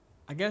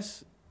 I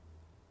guess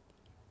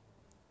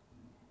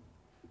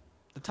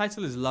the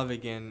title is Love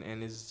Again,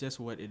 and it's just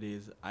what it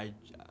is.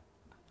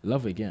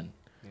 Love Again.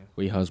 Yeah.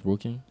 Were your house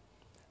broken?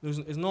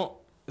 It's not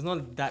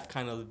that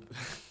kind of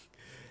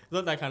it's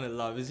not that kind of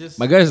love. It's just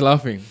My guy's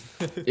laughing.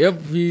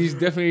 Yep, he's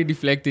definitely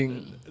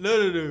deflecting.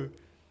 no.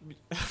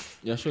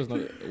 Yeah, sure, it's not.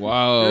 They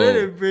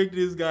Wow. break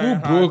this guy. Who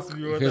heart broke to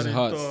be what his they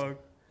heart? talk.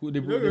 Who they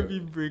You're not broke?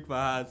 gonna break my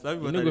heart. You're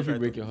not going to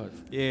break your heart.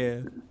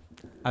 Yeah,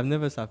 I've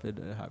never suffered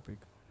a heartbreak.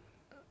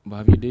 But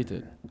have you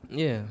dated?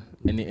 Yeah,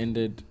 And it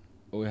ended,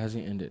 or it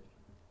hasn't ended?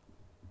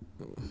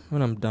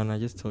 when I'm done, I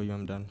just tell you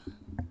I'm done.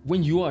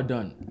 When you are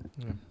done,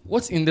 Yeah.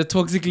 what's in the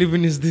toxic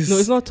living is this? No,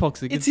 it's not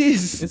toxic. It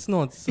is. It's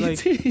not. It's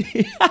like It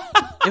is.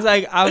 it's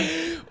like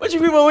What you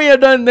mean by when you're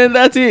done, then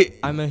that's it?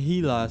 I'm a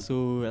healer, so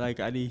like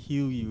I dey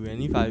heal you,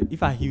 and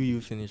if I heal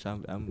you, finish,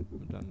 I'm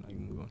done. I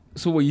can move on.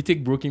 So what, you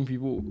take broken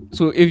people?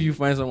 So if you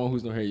find someone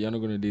who's not hurt, you're not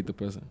going to date the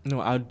person? No,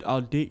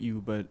 I'll date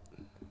you, but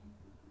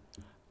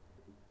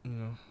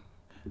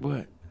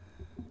What?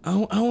 I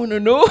want to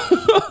know.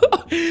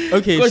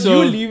 Okay, Because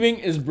so you leaving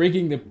is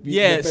breaking the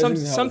yeah, the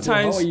person's heart. So how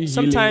are you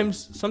healing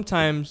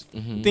sometimes it?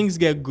 Mhm. things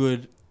get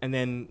good, and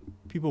then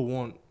people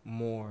want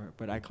more,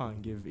 but I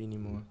can't give any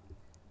more.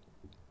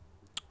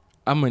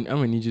 I'm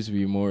gonna need you to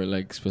be more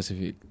like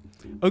specific.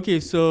 Okay,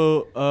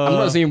 so I'm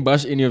not saying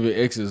bash any of your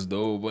exes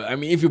though, but I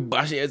mean if you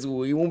bash it,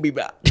 you won't be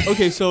back.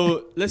 okay,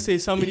 so let's say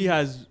somebody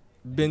has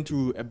been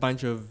through a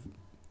bunch of,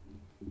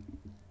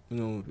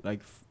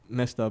 like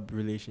messed up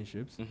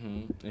relationships,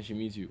 And she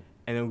meets you.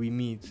 and then we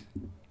meet,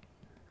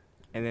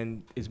 and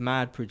then it's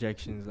mad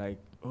projections like,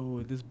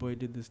 oh, this boy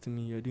did this to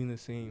me, you're doing the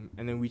same,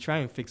 and then we try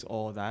and fix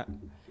all that,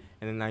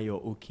 and then now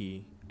you're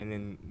okay, and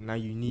then now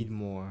you need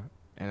more,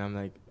 and I'm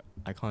like,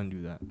 I can't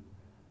do that.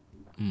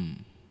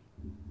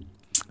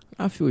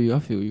 I feel you.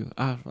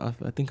 I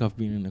think I've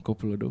been in a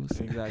couple of those.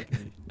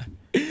 Exactly.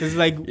 It's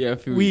like Yeah, I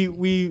feel you.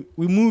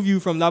 we move you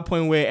from that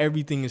point where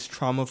everything is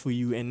trauma for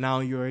you, and now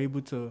you're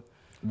able to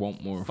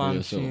Want more for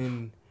yourself.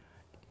 function.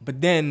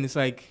 But then it's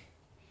like,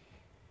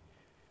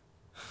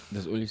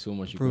 There's only so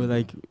much you bro, can do.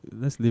 like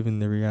let's live in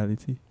the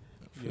reality.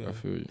 I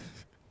feel you.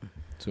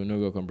 So no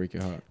girl can break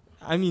your heart.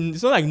 I mean,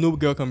 it's not like no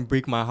girl can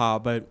break my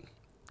heart, but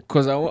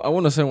Because I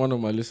want to send one of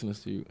my listeners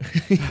to you.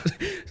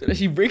 So that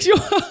she breaks your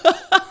heart.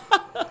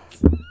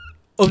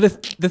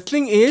 the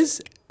thing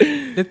is,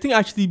 the thing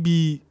actually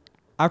be,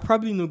 I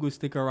probably no go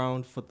stick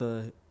around for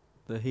the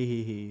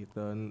hey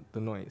the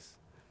noise.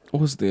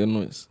 What's the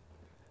noise?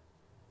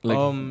 Like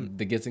Um,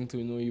 the getting to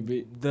know you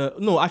bit.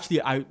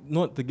 I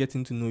not the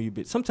getting to know you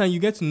bit. Sometimes you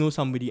get to know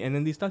somebody and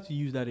then they start to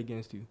use that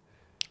against you.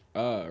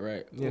 Ah,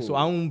 right. Yeah, Oh. so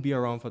I won't be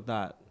around for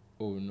that.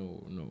 Oh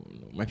no.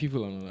 My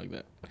people are not like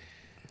that.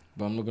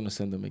 But I'm not gonna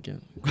send them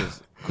again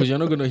because you're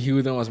not gonna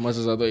heal them as much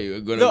as I thought you were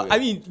gonna. No, I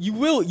mean you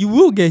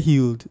will get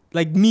healed.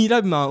 Like me,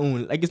 that's my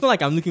own. Like it's not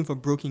like I'm looking for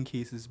broken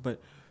cases, but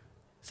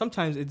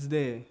sometimes it's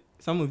there.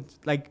 Some of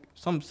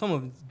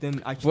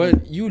them actually.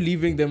 But you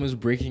leaving them is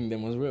breaking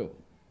them as well.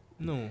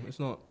 No, it's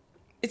not.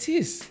 It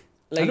is.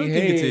 Like, don't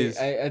think it is.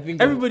 I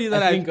think Everybody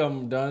that I I- think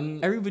I'm done.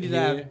 Everybody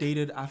that here. I've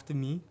dated after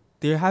me,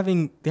 they have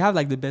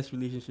like the best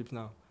relationships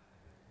now.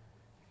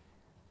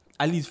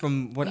 At least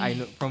from what I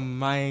know, from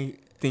my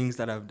things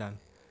that I've done.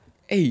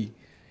 Hey,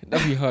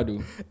 that'd be hard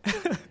though.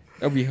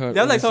 That'd be hard. They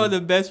have like some of honestly.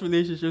 the best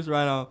relationships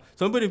right now.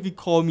 Somebody if you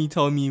call me,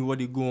 tell me what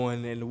they go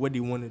on and what they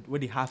wanted,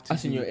 what they have to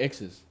As in do. your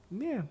exes.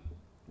 Yeah.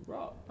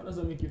 Bro, how does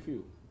that make you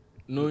feel?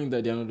 Knowing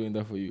that they're not doing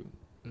that for you.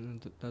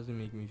 That doesn't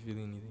make me feel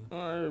anything.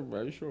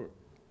 Are you sure?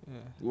 Yeah.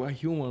 You are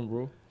human,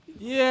 bro.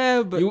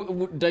 Yeah, but I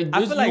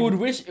feel like- you would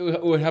wish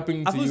it would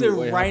happen to I feel you. say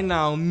or it right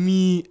now,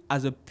 me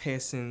as a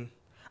person,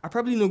 I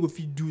probably know if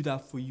you do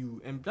that for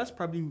you, and that's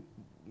probably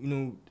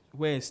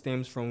where it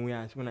stems from.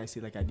 When I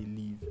say like I did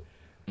leave.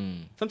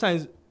 Mm.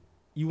 Sometimes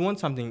you want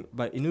something,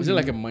 but Is it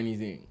like a money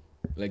thing?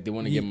 Like they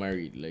want to get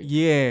married. Like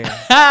Yeah.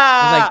 It's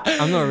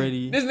like, I'm not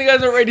ready. This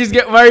nigga's not ready to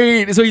get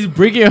married, so he's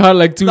breaking your heart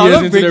like 2 No, years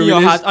I'm not into the breaking your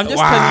relationship. heart. I'm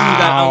just telling you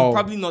that I'm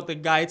probably not the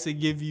guy to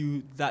give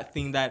you that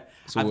thing that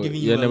So I've given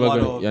you you're a never lot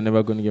gonna, of. You're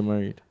never gonna get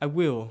married. I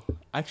will.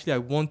 Actually, I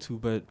want to,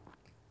 but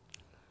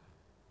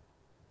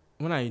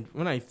when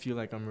I feel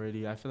like I'm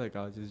ready, I feel like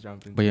I'll just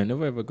jump in. But you're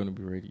never ever gonna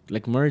be ready.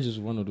 Like marriage is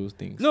one of those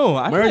things. No,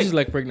 I feel marriage like is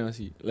like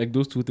pregnancy. Like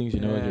those two things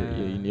you never get.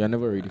 Yeah, you're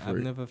never ready for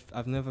it.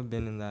 I've never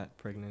been in that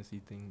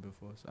pregnancy thing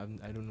before, so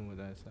I don't know what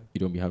that's like. You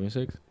don't be having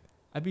sex.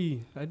 I do.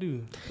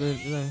 But,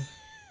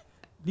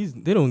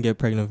 they don't get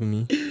pregnant with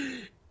me.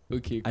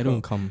 Okay, I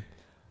don't come.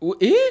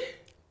 Eh?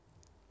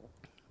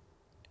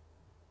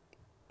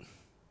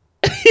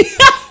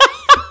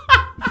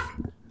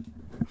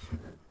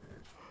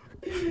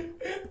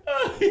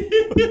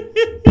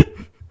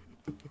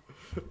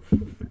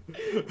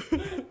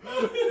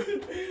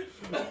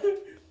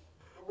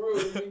 Bro,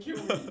 you kill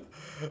me.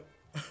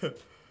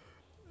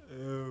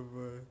 Oh,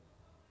 boy.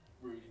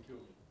 Bro, you kill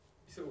me.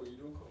 You said what, you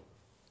don't come?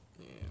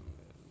 Yeah,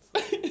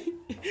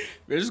 man.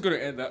 We're just gonna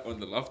end that on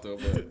the laughter,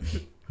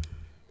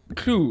 but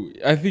Clue,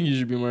 I think you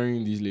should be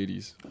marrying these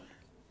ladies.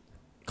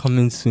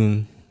 Coming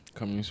soon.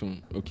 Coming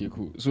soon. Okay,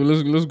 cool. So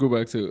let's go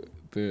back to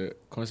the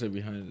concept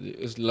behind it.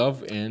 It's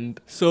love and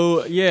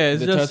So yeah,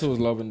 it's the just title was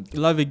love and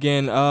love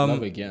again.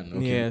 love again.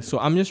 Okay. Yeah, so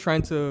I'm just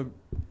trying to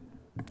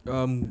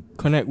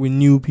connect with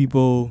new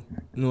people,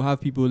 have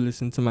people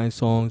listen to my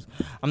songs.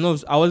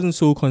 I wasn't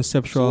so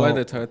conceptual. So why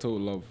the title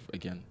love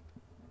again?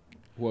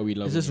 Who are we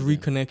loving? It's just again?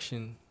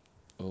 reconnection.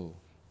 Oh.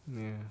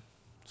 Yeah.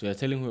 So you're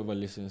telling whoever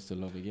listens to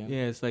love again?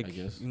 Yeah, it's like, I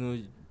guess.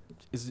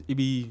 it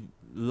be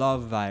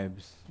love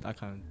vibes, that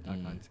kind of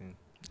thing.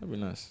 That'd be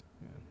nice.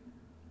 Yeah.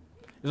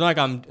 It's not like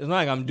I'm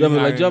Do you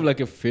doing have like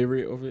a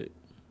favorite of it?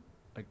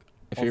 Like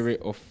a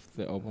favorite of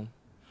the album?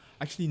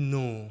 Actually,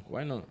 no.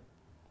 Why not?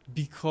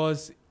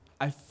 Because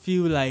I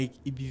feel like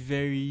it'd be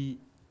very,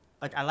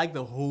 like, I like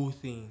the whole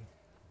thing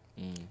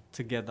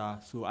together.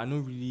 So I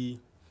don't really.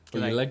 Oh,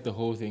 you like the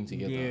whole thing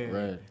together, yeah.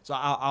 right? So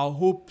I'll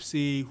hope,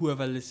 say,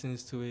 whoever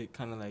listens to it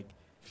kind of like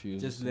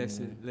Feels just lets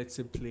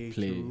it play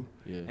through.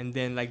 Yeah. And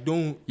then like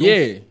don't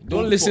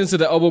listen to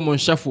the album on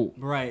shuffle.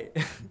 Right.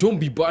 Don't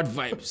be bad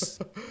vibes.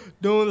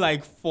 Don't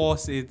like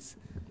force it.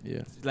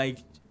 Yeah. Like,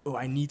 oh,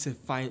 I need to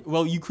find.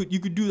 Well, you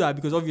could do that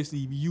because obviously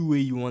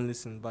you won't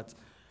listen. But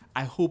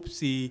I hope,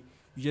 say,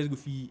 you just go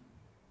feel,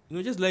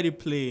 just let it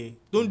play.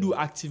 Don't do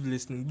active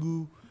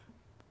listening.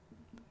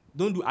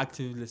 Don't do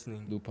active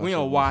listening. When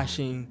you're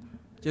washing,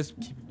 just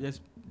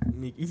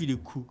make. If you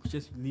cook,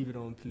 just leave it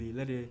on play.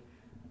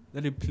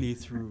 Let it play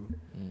through.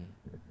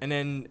 And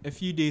then a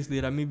few days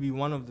later, maybe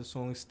one of the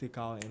songs stick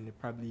out and they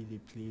play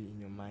in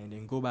your mind.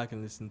 And go back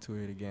and listen to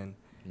it again.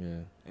 Yeah.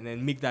 And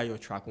then make that your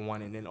track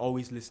one, and then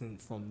always listen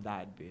from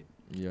that bit.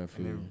 Yeah, I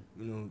feel and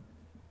then,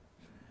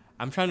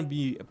 I'm trying to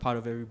be a part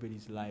of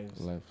everybody's lives.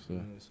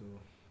 So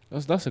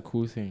that's a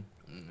cool thing.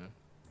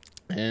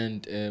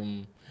 And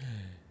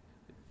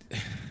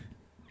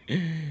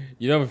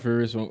you have a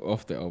favorite song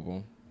off the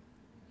album,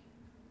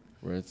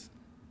 right?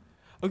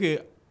 Okay.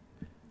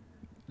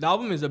 The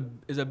album is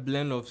a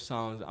blend of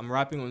sounds. I'm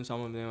rapping on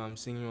some of them. I'm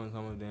singing on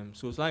some of them.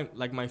 So it's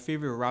like my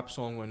favorite rap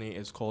song on it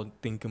is called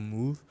 "Think and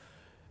Move,"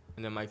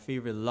 and then my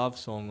favorite love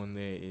song on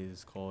there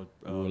is called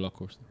Roller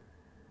Coaster.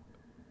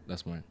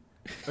 That's mine.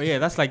 Oh yeah,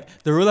 that's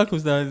like the roller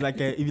coaster is like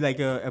a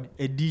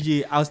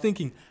DJ. I was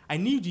thinking I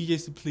need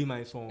DJs to play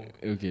my song.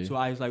 Okay. So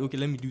I was like, okay,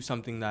 let me do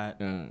something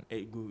that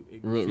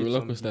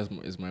roller coaster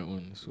is my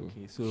own. So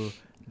okay, so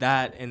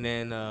that, and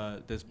then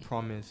there's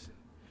Promise.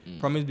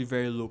 Promise be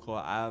very local.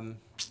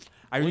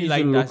 I really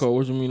like that. Local.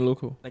 What do you mean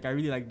local? Like I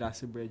really like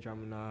Dasibre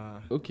Jamuna.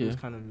 Okay. Those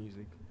kind of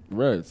music.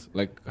 Right,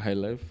 like high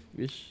life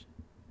ish.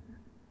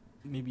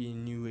 Maybe a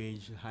new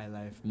age high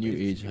life. New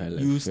age high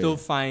life. You still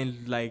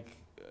find like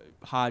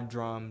hard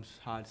drums,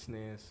 hard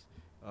snares,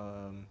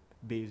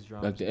 bass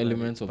drums. Like the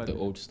elements of the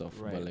old stuff,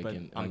 right? But like but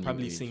in I'm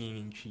probably singing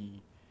in Chi,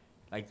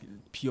 like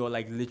pure,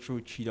 like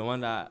literal Chi. The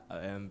one that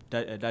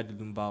Daddy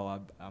Lumba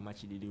or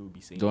Amachi they will be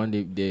singing. The one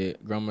the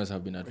grandmas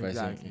have been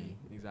advising.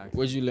 Exactly.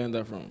 Where'd you learn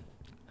that from?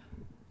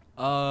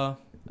 I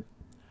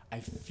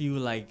feel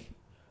like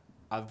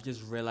I've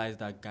just realized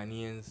that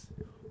Ghanaians,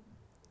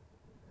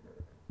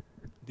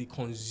 they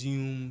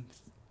consume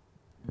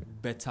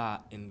better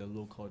in the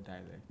local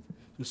dialect.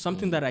 So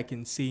something that I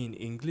can say in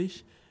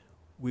English,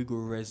 we go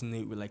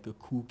resonate with like a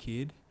cool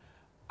kid.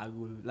 I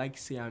would like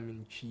say I'm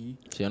in Chi.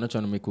 So you're not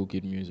trying to make cool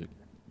kid music.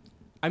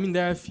 I mean,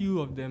 there are a few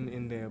of them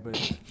in there, but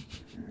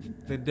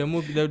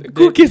the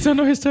cool kids are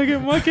not his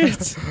target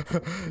market.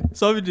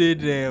 Some did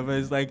there, but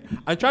it's like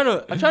I'm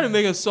trying to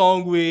make a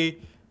song where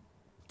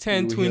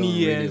 10, 20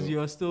 years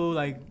you're still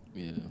like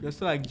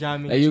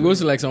jamming. Like you go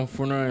to like some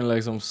funeral and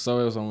like some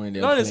soil somewhere.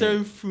 Not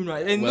necessarily funeral.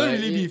 It not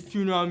really be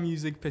funeral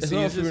music per se.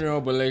 It's not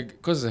funeral, but like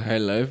because it's high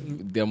life,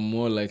 they're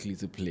more likely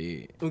to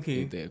play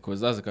it there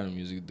because that's the kind of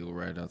music they'll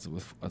ride out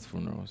at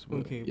funerals. But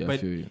okay, yeah, but I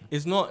feel you.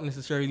 It's not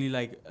necessarily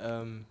like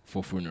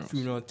for funerals.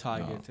 Funeral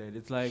targeted. No.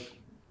 It's like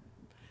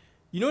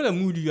the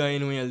mood you are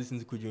in when you listen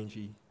to Kujo and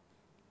Chi.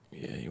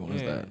 Yeah, he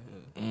wants that.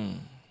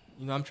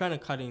 You know, I'm trying to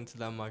cut into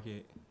that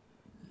market.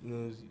 You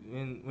know,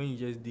 when you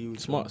just deal with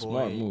Smart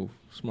move.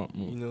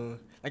 You know,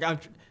 like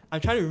I'm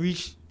trying to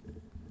reach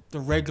the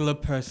regular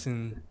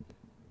person.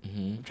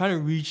 Mm-hmm. I'm trying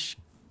to reach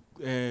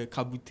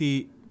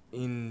Kabute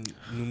in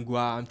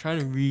Nungwa. I'm trying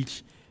to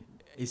reach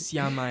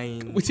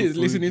Isiama in Which is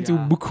listening to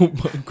Oforija. Bukum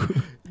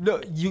Banku.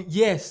 No,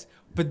 yes,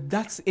 but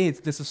that's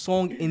it. There's a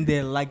song in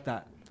there like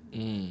that.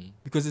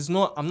 Because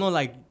I'm not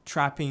like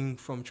trapping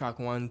from track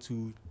 1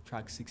 to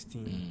track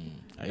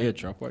 16. I hear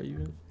trap are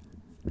you?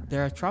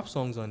 There are trap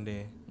songs on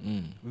there.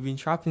 We've been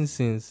trapping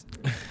since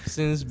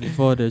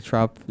before the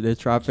trappers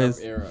Trap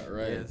era,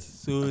 right? Yes.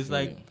 So it's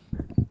like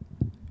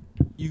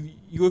you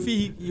if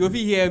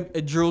you hear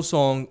a drill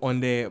song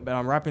on there, but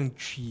I'm rapping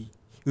tree.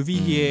 If you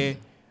hear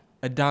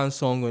a dance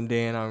song on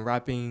there and I'm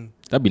rapping,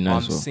 That'd be I'm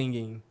nice.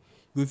 singing.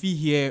 If you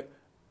hear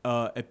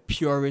a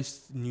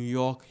purist New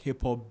York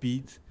hip hop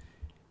beat,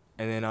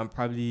 and then I'm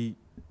probably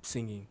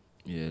singing.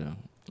 Yeah.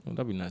 Oh,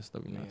 that'd be nice.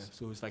 Yeah,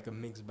 so it's like a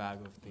mixed bag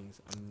of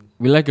things.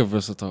 We like a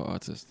versatile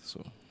artist,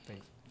 so.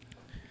 Thanks.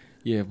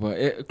 Yeah,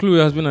 but Clue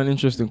has been an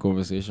interesting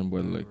conversation,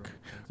 but like,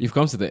 you've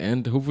come to the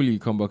end. Hopefully you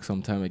come back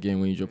sometime again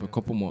when you drop a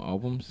couple more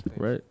albums,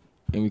 right?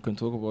 And we can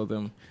talk about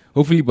them.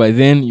 Hopefully by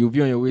then you'll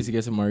be on your way to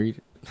getting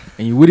married.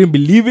 And you wouldn't be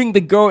leaving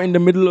the girl in the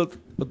middle of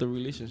the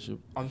relationship.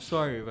 I'm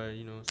sorry, but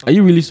you know. Are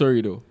you really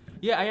sorry though?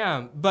 Yeah, I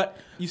am. But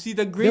you see,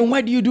 the Then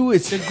why do you do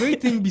it? the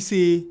great thing be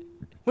say,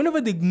 whenever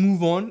they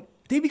move on,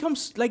 they become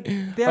like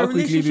their How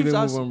quickly do relationships they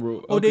are. move on,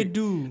 bro? Oh, they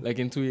do. Like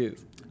in 2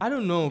 years. I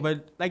don't know,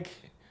 but like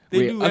they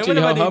Wait, do. And actually,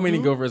 whenever how they many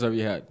do, girlfriends have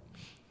you had?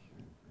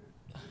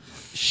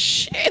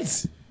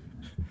 Shit!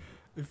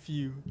 A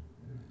few.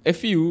 A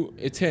few,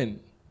 a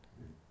 10.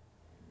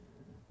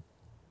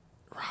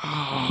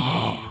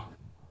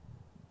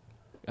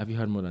 Have you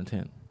had more than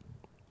 10?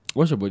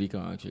 What's your body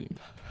count actually?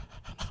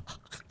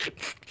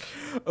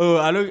 Oh,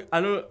 I know.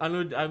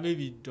 I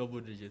maybe double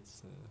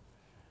digits.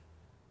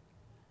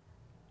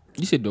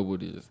 You said double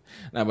digits.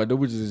 Nah, but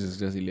double digits is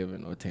just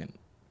 11 or 10.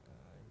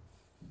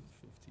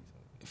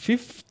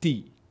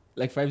 50.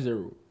 Like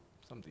 50.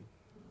 Something.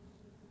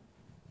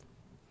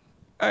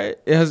 It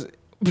has.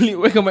 Please,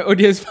 where can my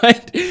audience find?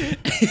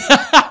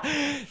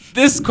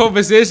 This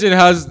conversation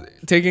has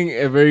taken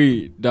a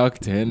very dark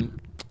turn,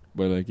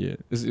 but like, yeah,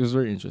 it was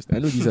very interesting. I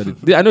know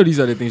these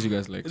are the things you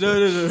guys like. So.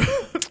 No.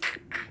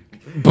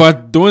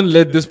 But don't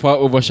let this part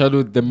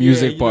overshadow the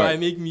music you part. Know, I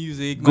make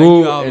music. My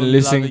Go new album, and Love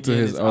listen to Again,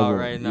 his is out album.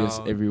 right now.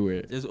 Yes,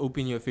 everywhere. Just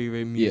open your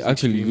favorite music. Yeah,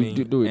 actually,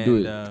 streaming do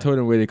it. and, Tell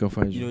them where they can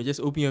find You you. know, just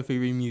open your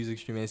favorite music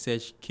stream and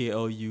search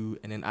KLU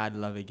and then add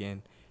Love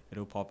Again.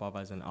 It'll pop up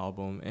as an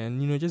album.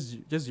 And, you know, just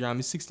jam.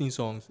 It's 16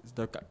 songs.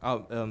 The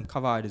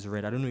cover art is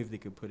red. I don't know if they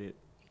could put it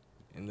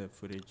in the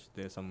footage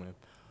there somewhere.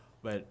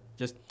 But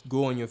just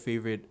go on your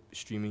favorite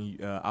streaming,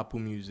 Apple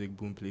Music,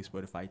 Boomplay,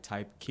 Spotify.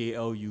 Type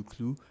KLU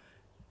Clue,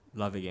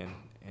 Love Again.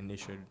 And they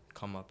should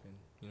come up and,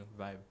 you know,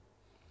 vibe.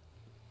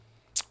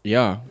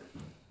 Yeah.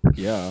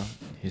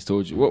 He's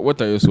told you.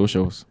 What are your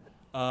socials?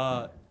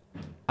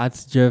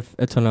 At Jeff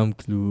Etonam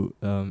Clue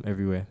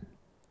everywhere.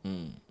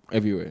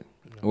 Everywhere.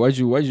 Why'd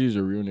you use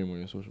your real name on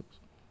your socials?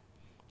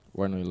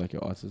 Why not like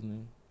your artist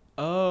name?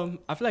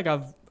 I feel like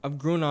I've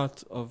grown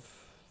out of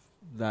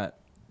that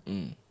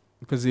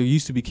because it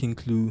used to be King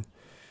Clue,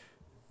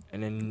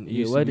 and then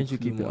Why didn't you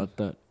keep it at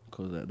that?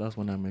 Because that's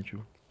when I met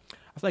you.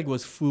 I feel like it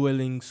was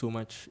fueling so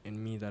much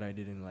in me that I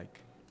didn't like.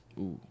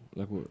 Ooh,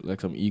 like what? Like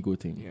some ego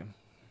thing. Yeah.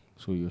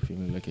 So you're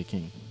feeling like a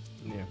king.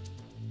 Yeah.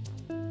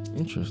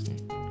 Interesting.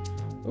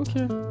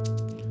 Okay.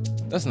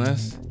 That's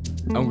nice.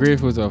 I'm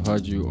grateful to have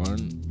had you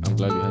on. I'm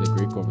glad you had a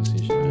great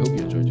conversation. I hope you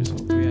enjoyed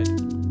yourself. We had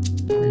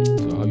Great.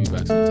 So I'll be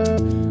back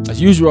sometime.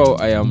 As usual,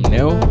 I am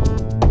Nell.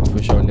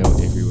 Official Nell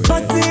everywhere. This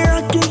is the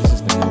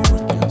Nell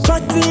Podcast.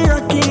 Party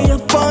rocking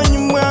upon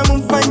you,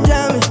 I'm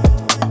fanjami.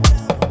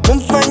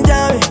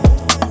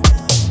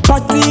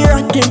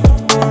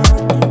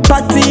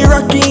 Party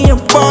rocking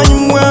upon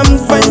you, I'm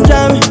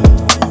fanjami.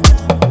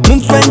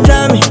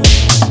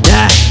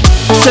 Yeah.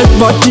 Shake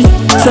body,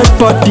 shake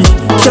body,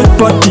 shake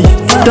body.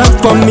 Dance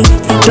for me,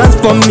 dance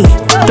for me,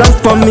 dance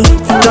for me,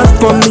 dance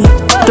for me,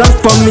 dance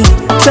for me.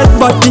 Shake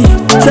body,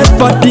 shake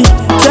body,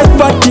 shake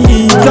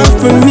body. Dance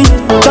for me,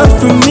 dance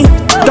for me,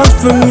 dance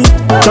for me,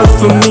 dance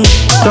for me,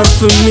 dance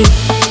for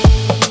me.